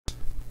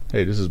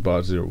Hey, this is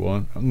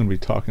Bot01. I'm going to be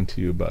talking to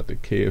you about the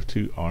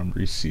KF2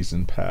 Armory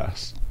Season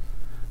Pass.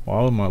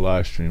 While in my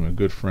live stream, a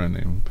good friend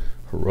named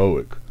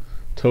Heroic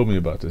told me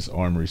about this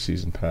Armory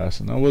Season Pass,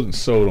 and I wasn't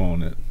sold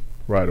on it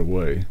right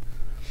away.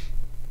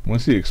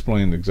 Once he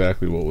explained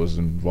exactly what was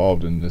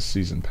involved in this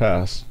Season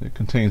Pass, it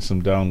contained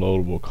some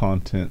downloadable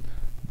content,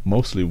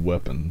 mostly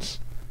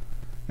weapons,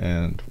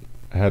 and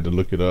I had to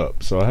look it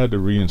up. So I had to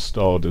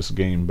reinstall this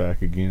game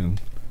back again.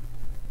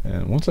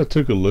 And once I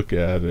took a look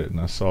at it and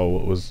I saw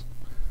what was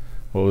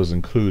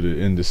included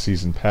in the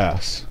season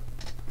pass,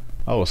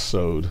 I was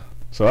sold.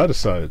 So I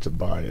decided to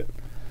buy it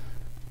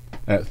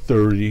at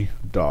 $30.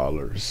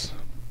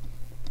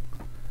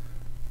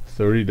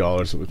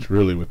 $30, which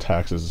really with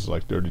taxes is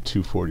like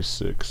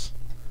 $32.46.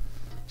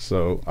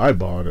 So I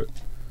bought it,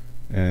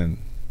 and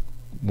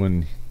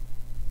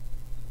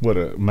what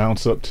it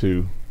amounts up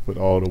to with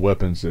all the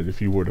weapons, that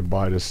if you were to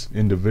buy this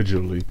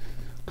individually,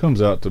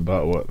 comes out to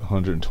about what,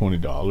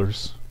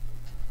 $120.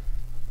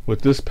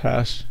 With this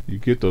pass, you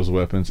get those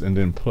weapons and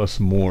then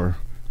plus more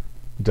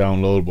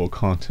downloadable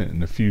content in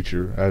the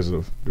future as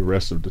of the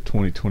rest of the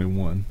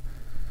 2021.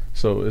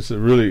 So it's a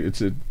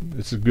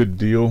good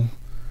deal.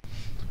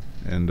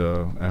 And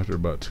after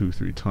about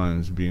 2-3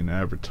 times being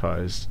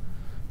advertised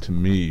to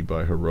me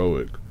by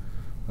Heroic,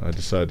 I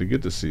decided to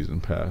get the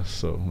season pass.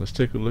 So let's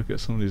take a look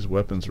at some of these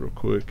weapons real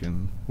quick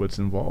and what's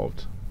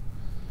involved.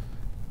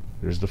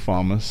 There's the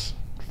FAMAS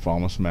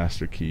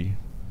Master Key.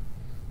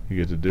 You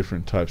get the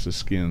different types of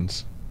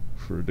skins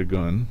for the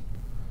gun.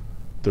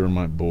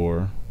 Thermite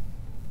bore,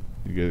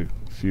 you get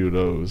a few of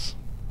those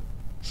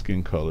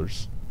skin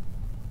colors,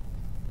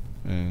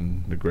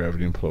 and the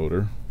gravity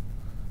imploder.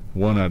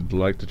 One I'd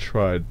like to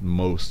try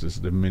most is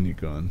the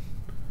minigun,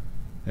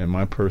 and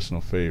my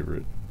personal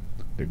favorite,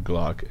 the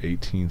Glock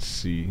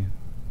 18C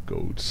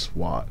Gold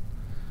SWAT.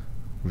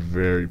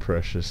 Very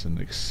precious and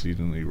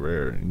exceedingly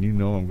rare, and you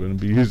know I'm going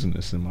to be using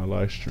this in my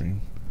live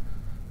stream.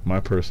 My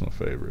personal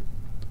favorite.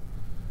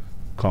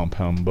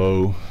 Compound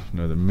bow,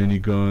 another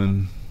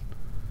minigun,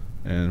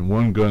 and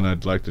one gun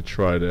I'd like to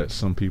try that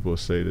some people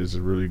say is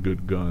a really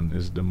good gun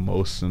is the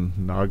Mosin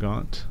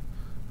Nagant.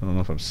 I don't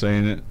know if I'm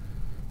saying it.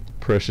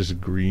 Precious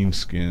green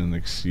skin,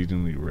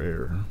 exceedingly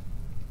rare.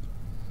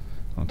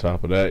 On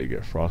top of that, you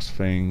get Frost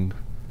Fang,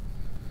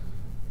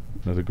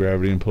 another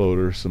gravity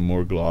imploder, some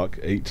more Glock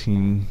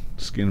 18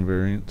 skin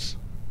variants,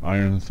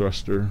 iron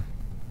thruster,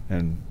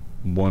 and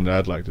one that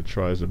I'd like to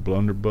try is a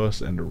blunderbuss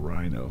and a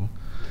rhino.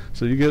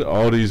 So you get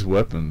all these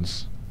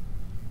weapons,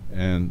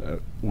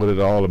 and what it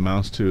all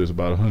amounts to is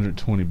about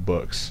 120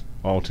 bucks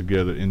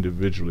altogether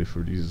individually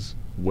for these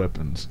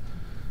weapons.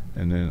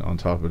 And then on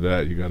top of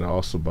that, you got to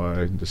also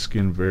buy the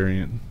skin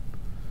variant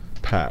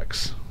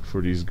packs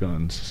for these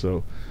guns.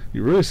 So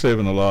you're really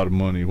saving a lot of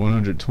money.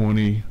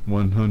 120,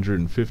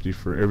 150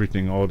 for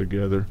everything all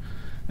together,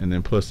 and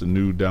then plus the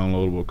new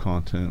downloadable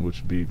content,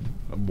 which would be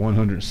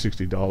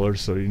 $160.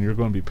 So you're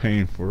going to be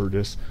paying for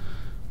this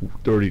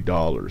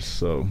 $30.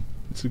 So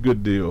it's a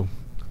good deal.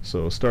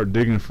 So start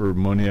digging for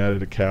money out of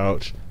the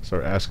couch,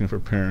 start asking for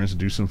parents,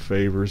 do some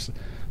favors,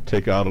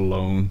 take out a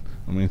loan.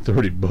 I mean,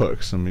 30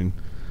 bucks. I mean,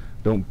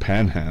 don't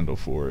panhandle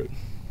for it,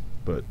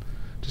 but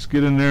just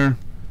get in there,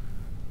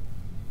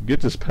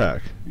 get this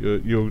pack.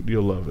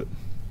 You'll love it.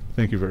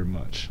 Thank you very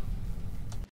much.